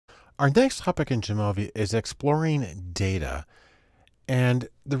Our next topic in Jamovi is exploring data. And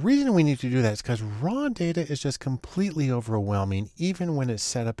the reason we need to do that is because raw data is just completely overwhelming, even when it's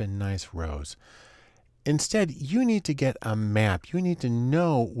set up in nice rows. Instead, you need to get a map. You need to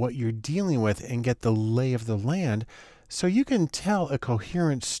know what you're dealing with and get the lay of the land so you can tell a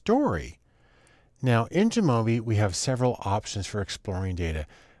coherent story. Now, in Jamovi, we have several options for exploring data.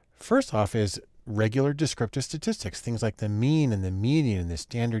 First off is regular descriptive statistics, things like the mean and the median and the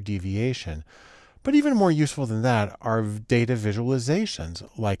standard deviation. But even more useful than that are data visualizations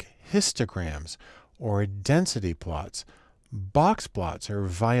like histograms or density plots, box plots or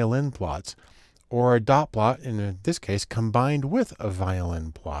violin plots, or a dot plot, in this case, combined with a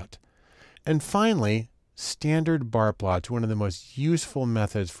violin plot. And finally, standard bar plots, one of the most useful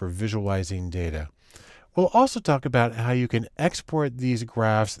methods for visualizing data. We'll also talk about how you can export these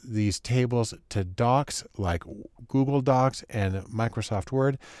graphs, these tables, to docs like Google Docs and Microsoft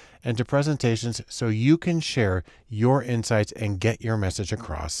Word, and to presentations so you can share your insights and get your message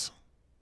across.